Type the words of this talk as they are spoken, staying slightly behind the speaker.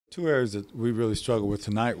Two areas that we really struggled with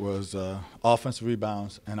tonight was offensive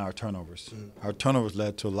rebounds and our turnovers. Our turnovers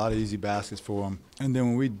led to a lot of easy baskets for them. And then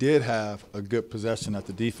when we did have a good possession at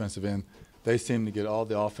the defensive end, they seemed to get all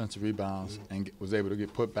the offensive rebounds and was able to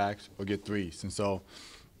get putbacks or get threes. And so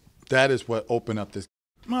that is what opened up this.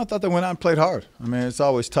 Well, I thought they went out and played hard. I mean, it's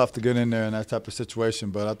always tough to get in there in that type of situation,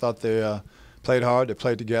 but I thought they played hard. They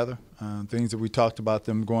played together, things that we talked about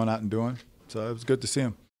them going out and doing. So it was good to see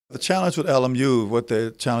them. The challenge with LMU, what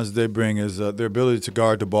the challenge they bring is their ability to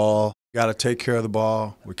guard the ball. Got to take care of the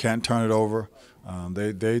ball. We can't turn it over.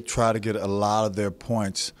 They try to get a lot of their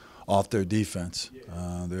points off their defense.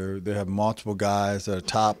 They have multiple guys that are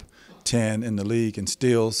top 10 in the league in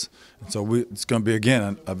steals. And so it's going to be,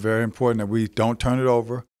 again, very important that we don't turn it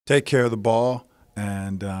over, take care of the ball,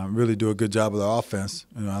 and really do a good job with our offense.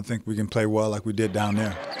 I think we can play well like we did down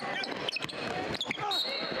there.